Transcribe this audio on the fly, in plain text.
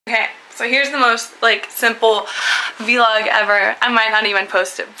Okay, so here's the most like simple vlog ever. I might not even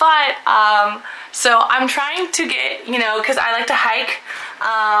post it, but so I'm trying to get, you know, because I like to hike,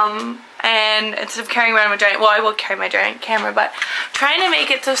 and instead of carrying around my giant, well, I will carry my giant camera, but trying to make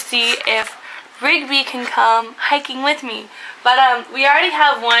it to see if Rigby can come hiking with me. But we already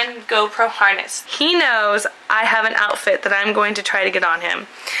have one GoPro harness. He knows I have an outfit that I'm going to try to get on him.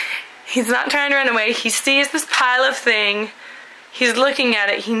 He's not trying to run away. He sees this pile of thing. He's looking at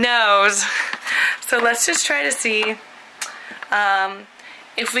it. He knows. So let's just try to see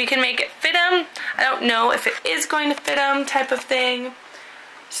if we can make it fit him. I don't know if it is going to fit him, type of thing.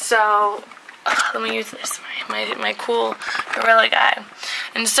 So let me use this, my cool gorilla guy.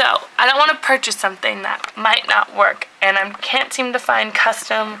 And so I don't want to purchase something that might not work, and I can't seem to find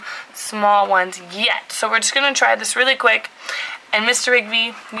custom small ones yet. So we're just gonna try this really quick. And Mr.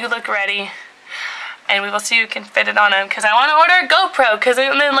 Rigby, you look ready, and we will see who can fit it on him, because I want to order a GoPro, because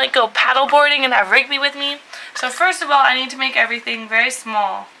I'm gonna like go paddleboarding and have Rigby with me. So first of all, I need to make everything very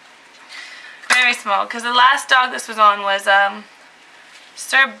small, because the last dog this was on was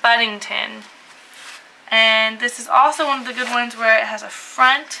Sir Buddington. And this is also one of the good ones where it has a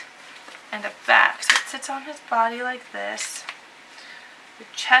front and a back. So it sits on his body like this. The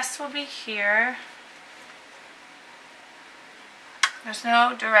chest will be here. There's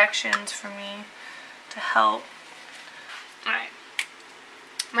no directions for me to help. Alright.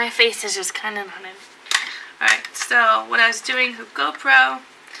 My face is just kind of on it. Alright, so what I was doing with GoPro,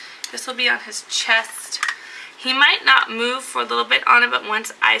 this will be on his chest. He might not move for a little bit on it, but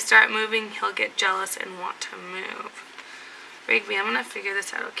once I start moving, he'll get jealous and want to move. Rigby, I'm going to figure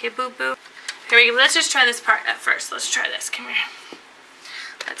this out, okay, boo-boo? Okay, Rigby, let's just try this part at first. Let's try this. Come here.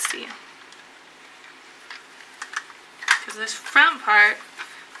 Let's see. Because this front part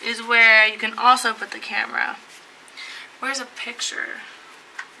is where you can also put the camera. Where's a picture?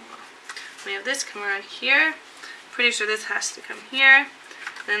 We have this come around here. Pretty sure this has to come here.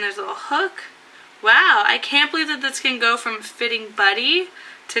 Then there's a little hook. Wow, I can't believe that this can go from fitting Buddy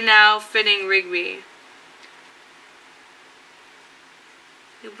to now fitting Rigby.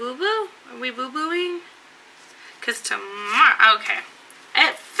 You boo-boo? Are we boo-booing? Because tomorrow, okay.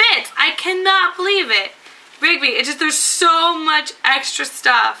 It fits! I cannot believe it! Rigby, it's just, there's so much extra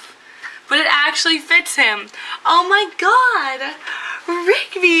stuff. But it actually fits him. Oh my god!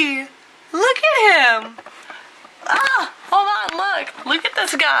 Rigby! Look at him! Ah, hold on, look. Look at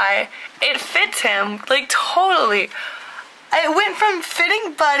this guy. It fits him, like, totally. It went from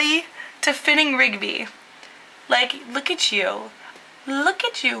fitting Buddy to fitting Rigby. Like, look at you. Look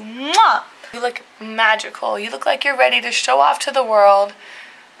at you. Mwah! You look magical. You look like you're ready to show off to the world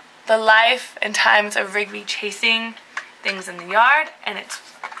the life and times of Rigby chasing things in the yard, and it's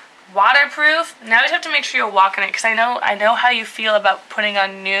waterproof. Now you just have to make sure you're walking it, because I know how you feel about putting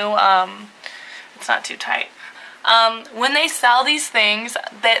on new, it's not too tight. When they sell these things,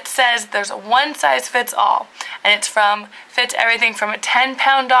 that says there's a one size fits all, and it's fits everything from a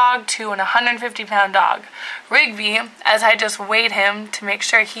 10-pound dog to an 150-pound dog. Rigby, as I just weighed him to make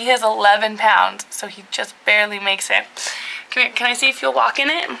sure, he is 11 pounds, so he just barely makes it. Come here, can I see if you'll walk in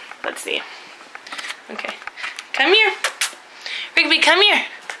it? Let's see. Okay, come here. Rigby, come here.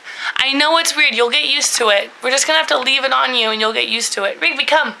 I know it's weird, you'll get used to it. We're just gonna have to leave it on you and you'll get used to it. Rigby,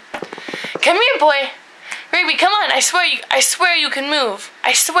 come. Come here, boy. Rigby, come on, I swear you can move.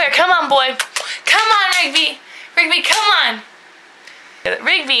 I swear, come on, boy. Come on, Rigby. Rigby, come on.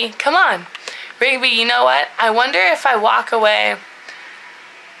 Rigby, come on. Rigby, you know what? I wonder if I walk away.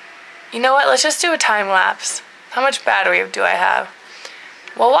 You know what, let's just do a time lapse. How much battery do I have?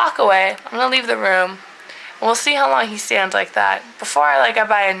 We'll walk away. I'm gonna leave the room. And we'll see how long he stands like that before I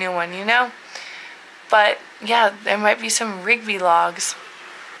buy a new one, you know? But yeah, there might be some Rigby logs.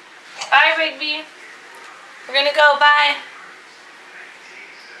 Bye, Rigby. We're gonna go, bye.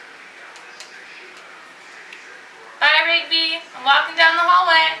 Bye, Rigby. I'm walking down the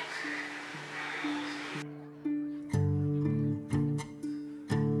hallway.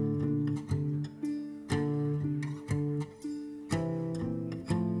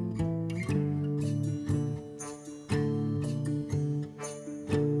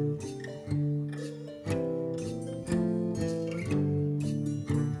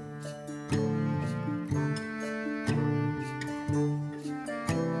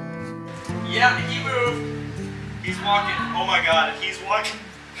 Yeah, he moved. He's walking. Oh my god, he's walking.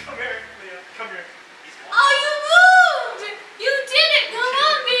 Come here, Leah. Come here. Oh, you moved! You did it! Come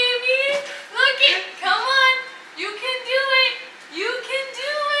on, baby! Look it! Come on! You can do it! You can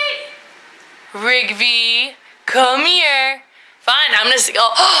do it! Rigby, come here. Fine, I'm gonna see.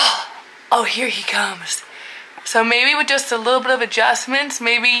 Oh, here he comes. So maybe with just a little bit of adjustments,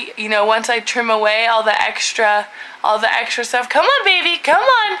 maybe, you know, once I trim away all the extra stuff. Come on, baby, come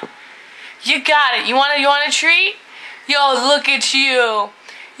on. You got it. You want a treat? Yo, look at you.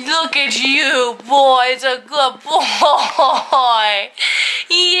 Look at you, boy. It's a good boy.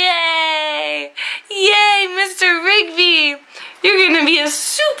 Yay. Yay, Mr. Rigby. You're gonna be a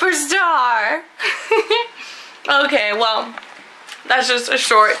superstar. Okay, well, that's just a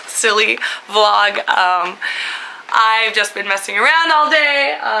short, silly vlog. I've just been messing around all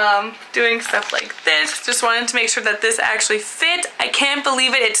day, doing stuff like this. Just wanted to make sure that this actually fit. I can't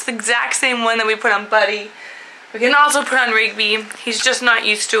believe it. It's the exact same one that we put on Buddy. We can also put on Rigby. He's just not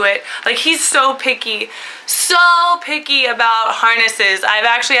used to it. Like, he's so picky about harnesses. I've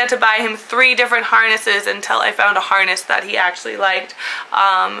actually had to buy him 3 different harnesses until I found a harness that he actually liked.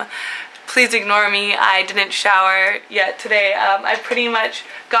 Please ignore me. I didn't shower yet today. I pretty much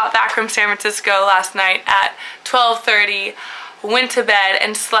got back from San Francisco last night at 12:30, went to bed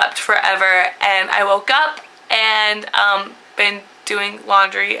and slept forever, and I woke up and been doing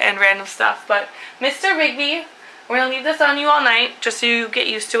laundry and random stuff. But Mr. Rigby, we're gonna leave this on you all night just so you get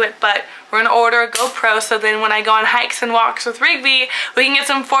used to it, but we're gonna order a GoPro so then when I go on hikes and walks with Rigby, we can get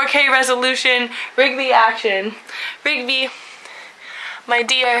some 4K resolution Rigby action. Rigby, my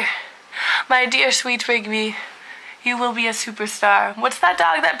dear sweet Rigby, you will be a superstar. What's that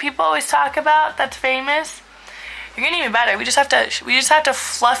dog that people always talk about that's famous? You're getting even better. We just have to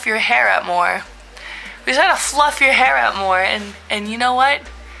fluff your hair up more. We just have to fluff your hair up more, and you know what?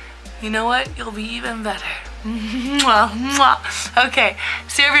 You know what? You'll be even better. Mwah, mwah. Okay,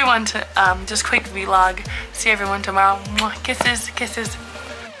 see everyone just quick vlog. See everyone tomorrow. Mwah. Kisses, kisses.